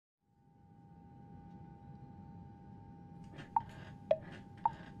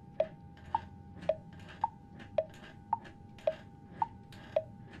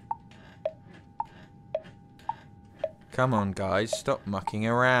Come on, guys, stop mucking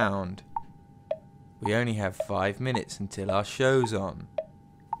around. We only have 5 minutes until our show's on.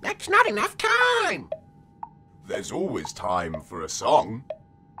 That's not enough time! There's always time for a song.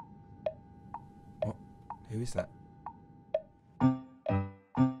 What? Who is that?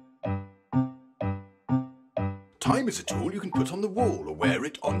 Time is a tool you can put on the wall or wear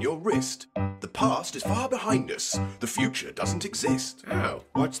it on your wrist. The past is far behind us. The future doesn't exist. Oh.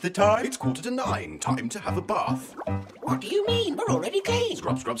 What's the time? It's 9:15. Time to have a bath. What do you mean? We're already clean.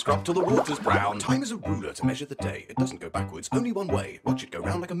 Scrub, scrub, scrub till the water's brown. Time is a ruler to measure the day. It doesn't go backwards, only one way. Watch it go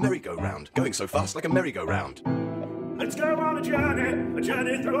round like a merry-go-round. Going so fast like a merry-go-round. Let's go on a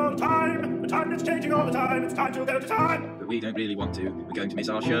journey through all time. A time that's changing all the time. It's time to go to time. But we don't really want to. We're going to miss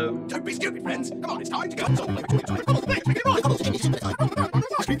our show. Don't be stupid, friends. Come on, it's time to go. Come on, mate, make it right. Come on,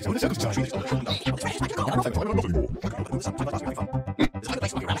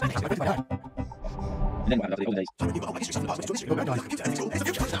 And then we'll have lovely holidays.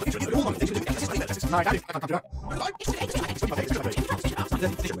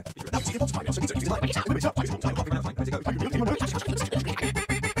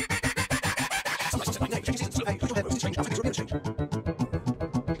 Change